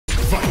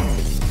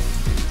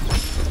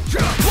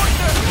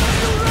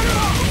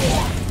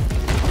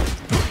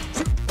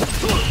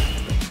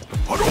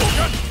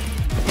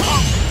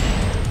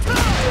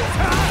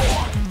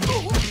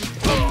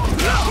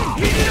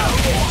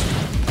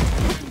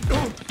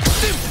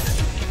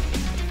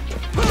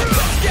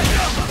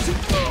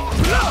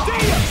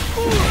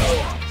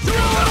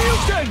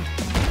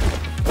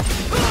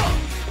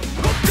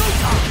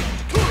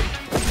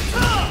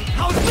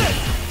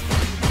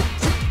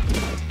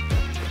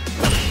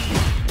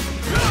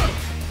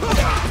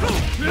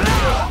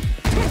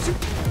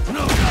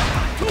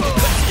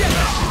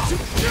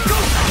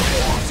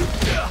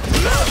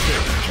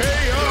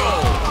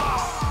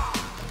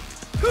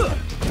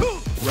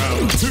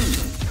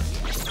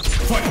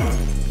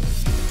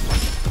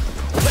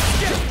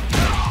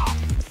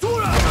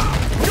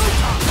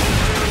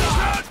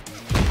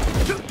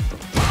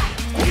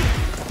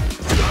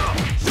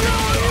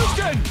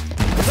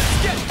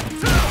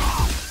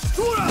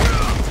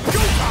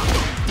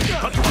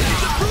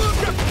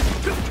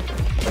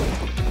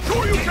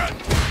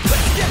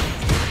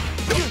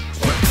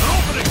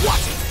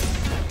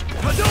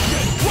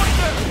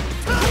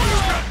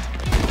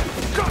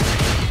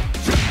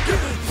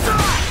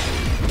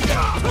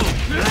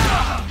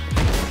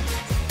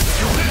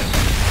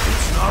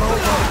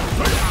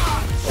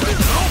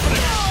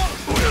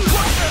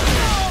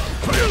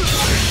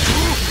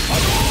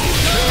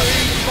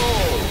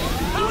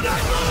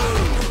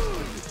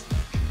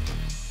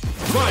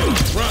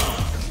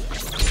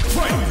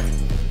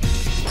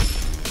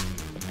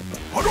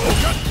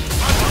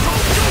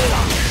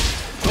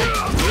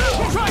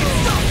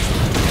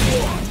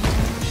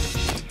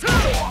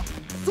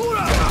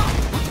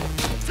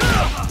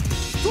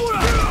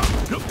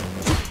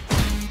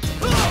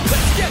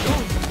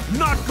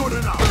not good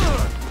enough!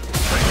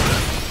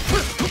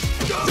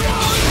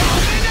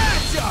 Coming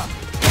at ya!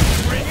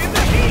 Bring in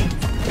the heat!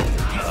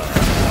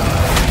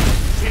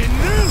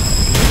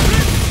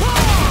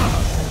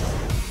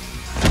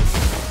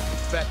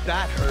 Bet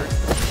that hurt.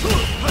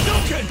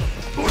 Hadouken!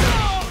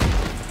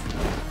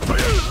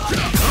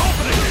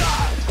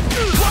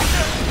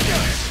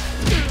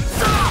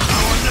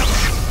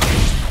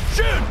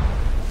 Shin!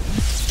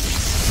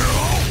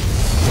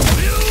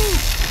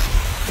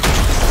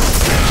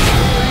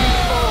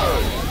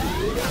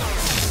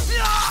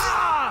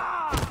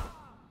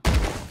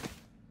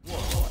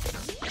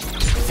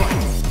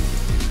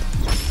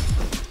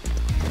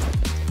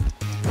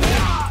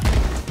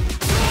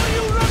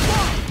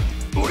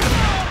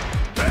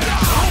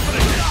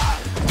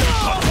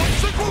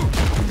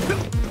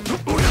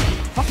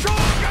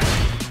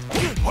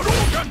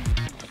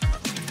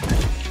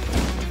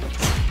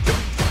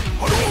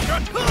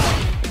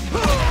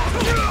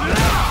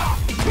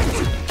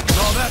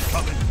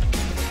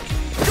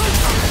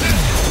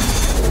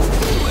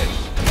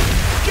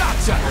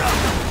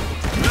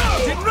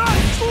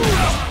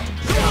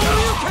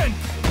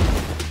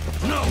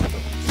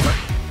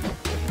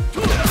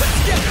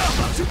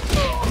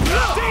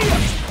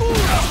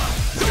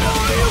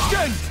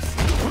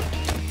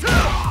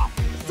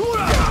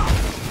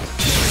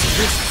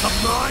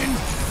 Mine!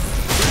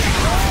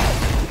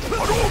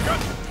 Hadouken!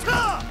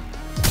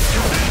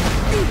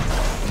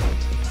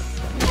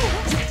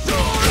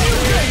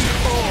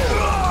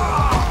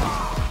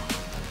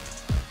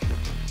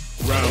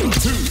 Round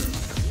 2.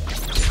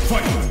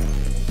 Fight!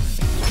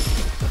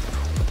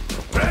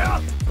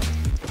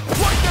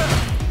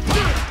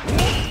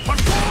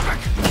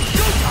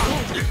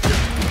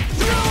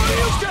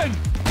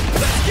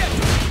 Let's get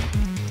it!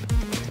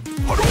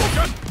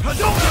 Hadouken!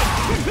 Hadouken!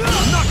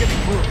 I'm not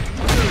getting through!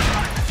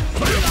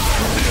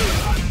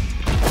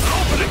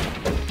 Opening!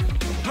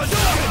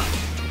 Hadouken!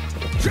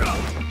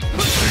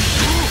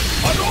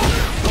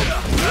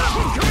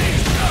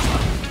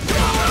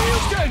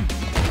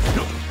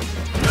 Hadouken!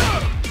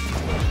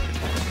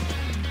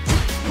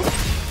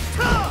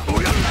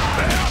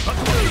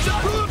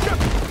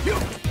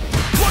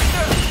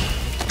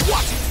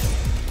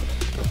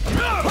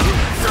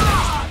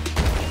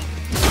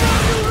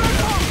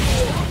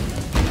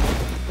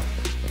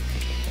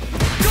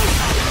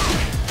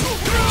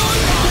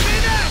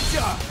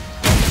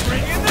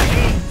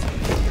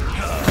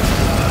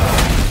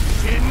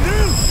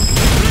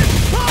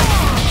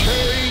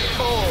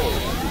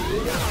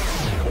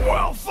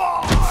 Well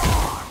fought!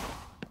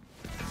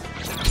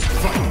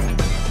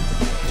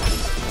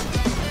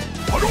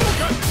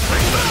 Hadouken!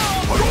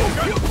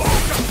 Hadouken!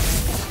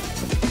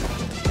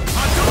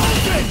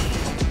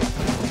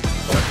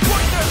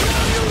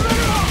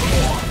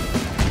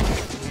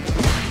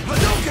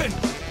 Hadouken! Hadouken!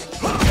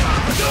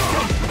 Hadouken!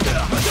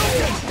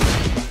 Hadouken!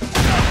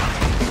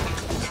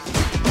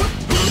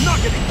 I'm not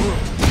getting through!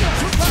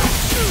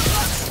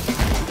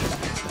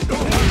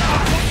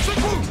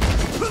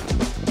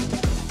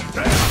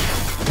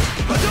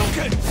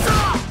 Hadouken!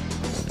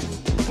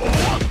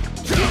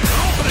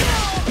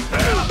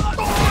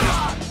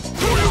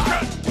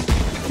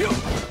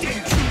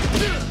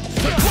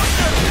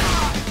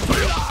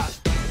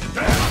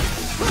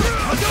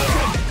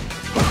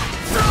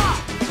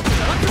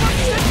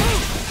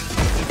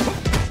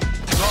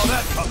 Saw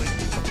that coming!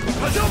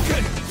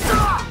 Hadouken!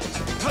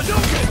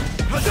 Hadouken!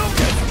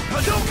 Hadouken!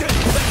 Hadouken!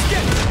 Let's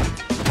get it!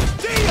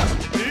 Dia!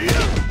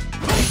 Dia!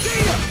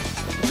 Dia!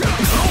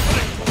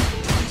 Opening!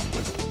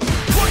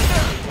 Right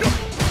there!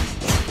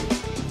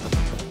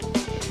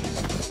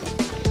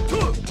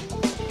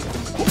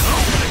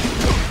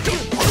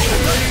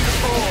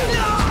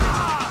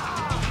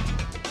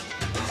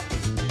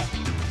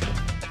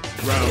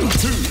 Round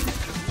 2.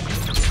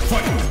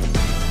 Fight!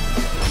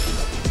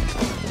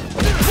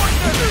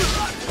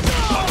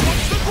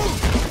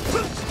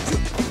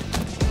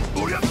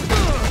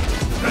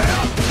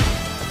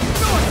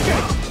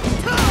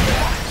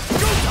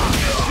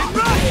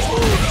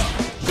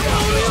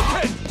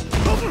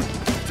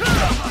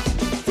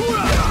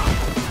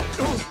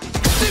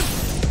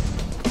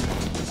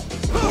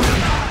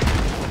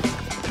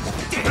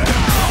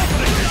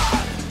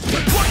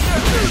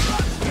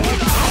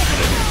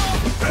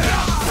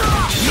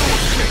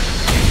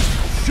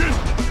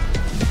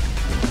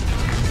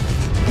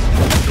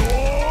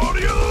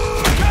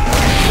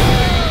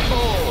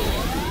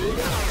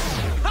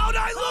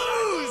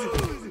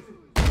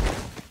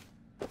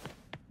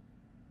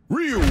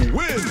 Real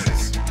win!